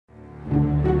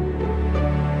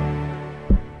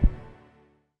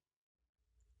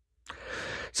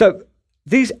So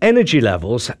these energy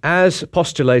levels, as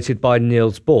postulated by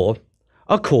Niels Bohr,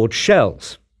 are called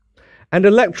shells. And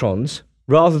electrons,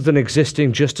 rather than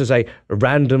existing just as a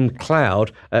random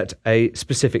cloud at a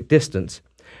specific distance,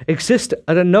 exist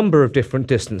at a number of different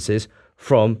distances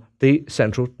from the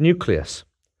central nucleus.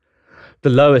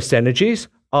 The lowest energies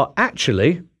are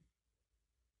actually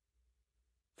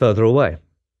further away.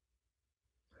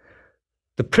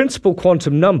 The principal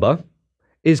quantum number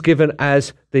is given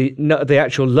as the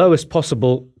actual lowest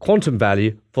possible quantum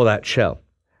value for that shell,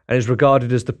 and is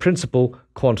regarded as the principal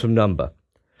quantum number.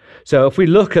 So if we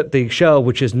look at the shell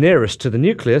which is nearest to the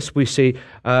nucleus, we see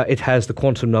it has the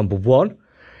quantum number 1.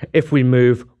 If we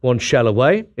move one shell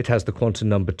away, it has the quantum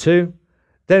number 2,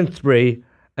 then 3,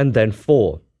 and then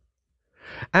 4.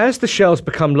 As the shells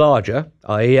become larger,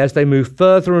 i.e. as they move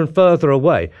further and further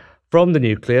away from the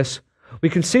nucleus, we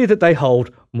can see that they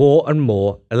hold more and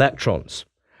more electrons.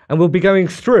 And we'll be going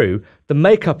through the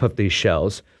makeup of these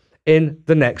shells in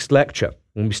the next lecture,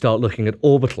 when we start looking at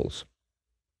orbitals.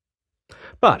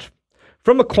 But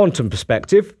from a quantum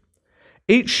perspective,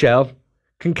 each shell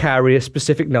can carry a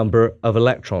specific number of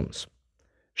electrons.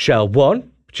 Shell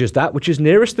 1, which is that which is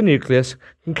nearest the nucleus,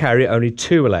 can carry only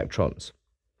 2 electrons.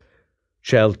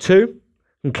 Shell 2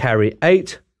 can carry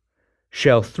 8,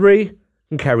 shell 3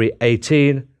 can carry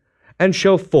 18, and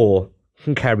shell 4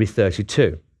 can carry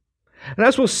 32. And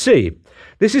as we'll see,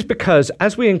 this is because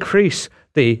as we increase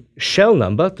the shell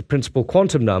number, the principal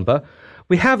quantum number,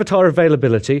 we have at our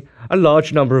availability a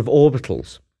large number of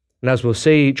orbitals. And as we'll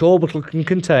see, each orbital can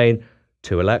contain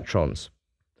 2 electrons.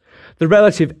 The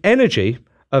relative energy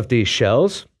of these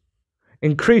shells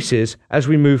increases as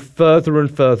we move further and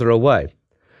further away.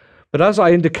 But as I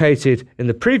indicated in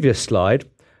the previous slide,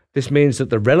 this means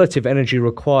that the relative energy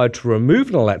required to remove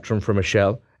an electron from a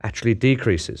shell actually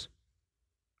decreases.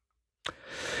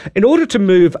 In order to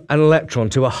move an electron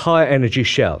to a higher energy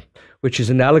shell, which is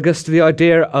analogous to the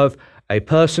idea of a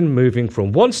person moving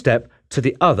from one step to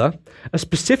the other, a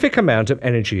specific amount of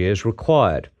energy is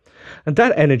required. And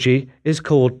that energy is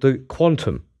called the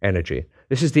quantum energy.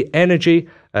 This is the energy,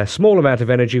 a small amount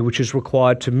of energy, which is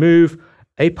required to move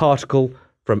a particle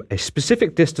from a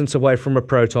specific distance away from a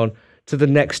proton to the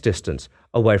next distance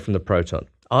away from the proton,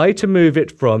 i.e. to move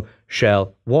it from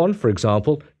shell 1, for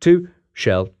example, to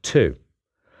shell 2.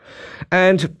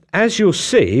 And as you'll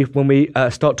see when we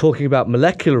start talking about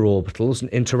molecular orbitals and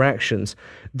interactions,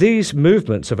 these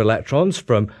movements of electrons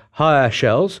from higher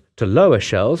shells to lower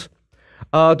shells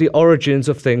are the origins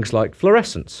of things like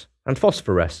fluorescence and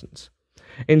phosphorescence.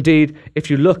 Indeed, if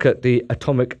you look at the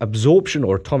atomic absorption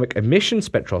or atomic emission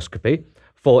spectroscopy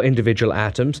for individual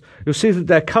atoms, you'll see that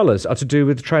their colors are to do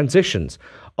with transitions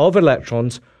of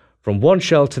electrons from one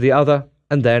shell to the other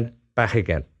and then back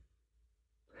again.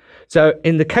 So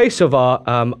in the case of our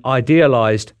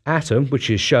idealized atom, which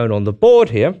is shown on the board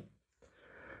here,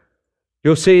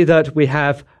 you'll see that we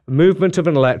have movement of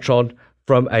an electron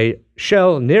from a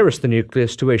shell nearest the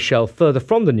nucleus to a shell further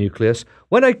from the nucleus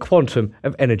when a quantum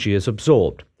of energy is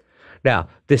absorbed. Now,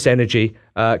 this energy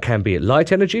can be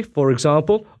light energy, for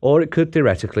example, or it could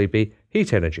theoretically be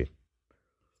heat energy.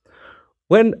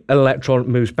 When an electron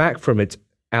moves back from its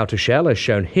outer shell, as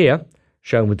shown here,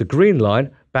 shown with the green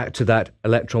line, back to that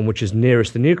electron which is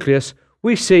nearest the nucleus,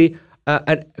 we see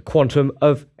a quantum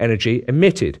of energy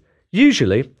emitted,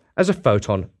 usually as a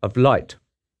photon of light.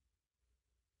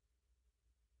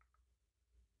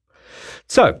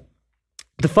 So,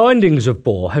 the findings of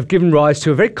Bohr have given rise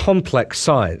to a very complex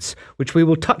science, which we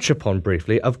will touch upon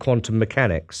briefly, of quantum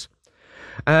mechanics.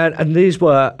 And these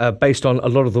were based on a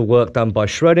lot of the work done by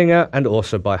Schrödinger and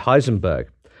also by Heisenberg.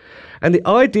 And the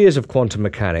ideas of quantum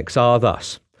mechanics are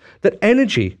thus, that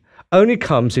energy only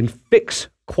comes in fixed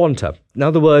quanta. In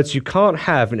other words, you can't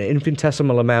have an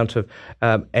infinitesimal amount of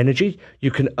energy.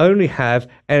 You can only have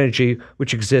energy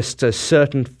which exists as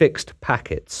certain fixed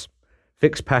packets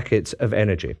of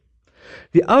energy.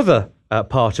 The other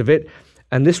part of it,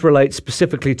 and this relates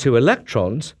specifically to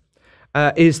electrons,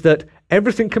 is that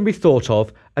everything can be thought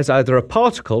of as either a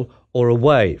particle or a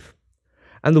wave.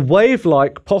 And the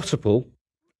wave-like properties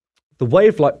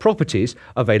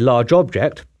of a large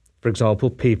object, for example,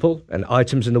 people and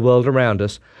items in the world around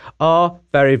us, are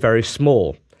very, very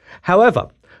small. However,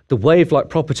 the wave-like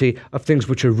property of things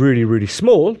which are really, really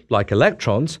small, like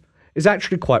electrons, is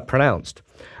actually quite pronounced.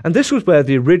 And this was where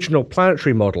the original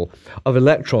planetary model of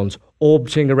electrons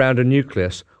orbiting around a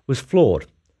nucleus was flawed,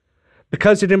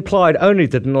 because it implied only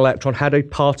that an electron had a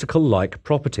particle-like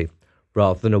property,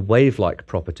 rather than a wave-like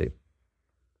property.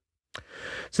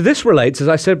 So this relates, as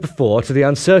I said before, to the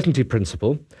uncertainty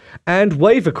principle and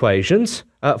wave equations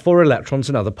for electrons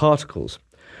and other particles.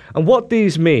 And what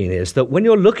these mean is that when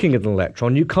you're looking at an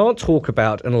electron, you can't talk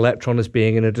about an electron as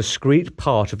being in a discrete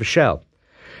part of a shell.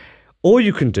 All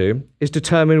you can do is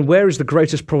determine where is the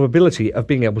greatest probability of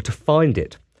being able to find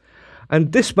it.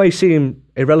 And this may seem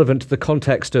irrelevant to the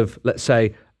context of, let's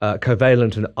say,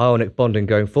 covalent and ionic bonding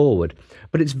going forward,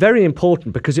 but it's very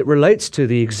important because it relates to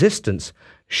the existence,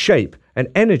 shape, and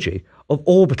energy of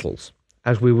orbitals,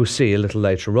 as we will see a little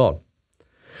later on.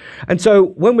 And so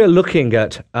when we're looking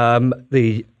at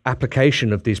the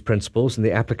application of these principles and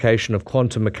the application of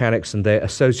quantum mechanics and their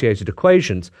associated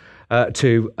equations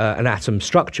to an atom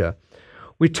structure,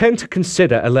 we tend to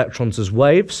consider electrons as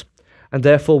waves, and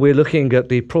therefore we're looking at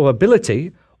the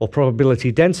probability or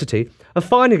probability density of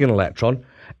finding an electron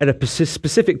at a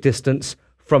specific distance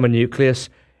from a nucleus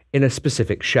in a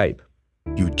specific shape.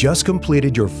 You just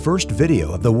completed your first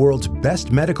video of the world's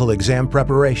best medical exam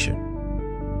preparation.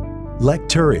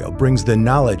 Lecturio brings the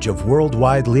knowledge of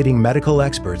worldwide leading medical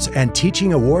experts and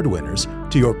teaching award winners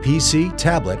to your PC,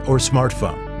 tablet, or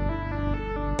smartphone.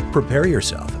 Prepare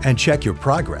yourself and check your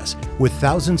progress with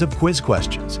thousands of quiz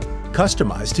questions,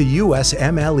 customized to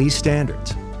USMLE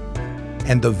standards.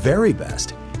 And the very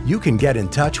best, you can get in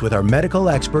touch with our medical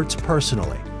experts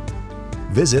personally.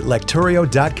 Visit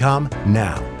Lecturio.com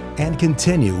now and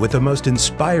continue with the most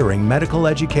inspiring medical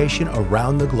education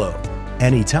around the globe,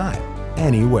 anytime,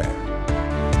 anywhere.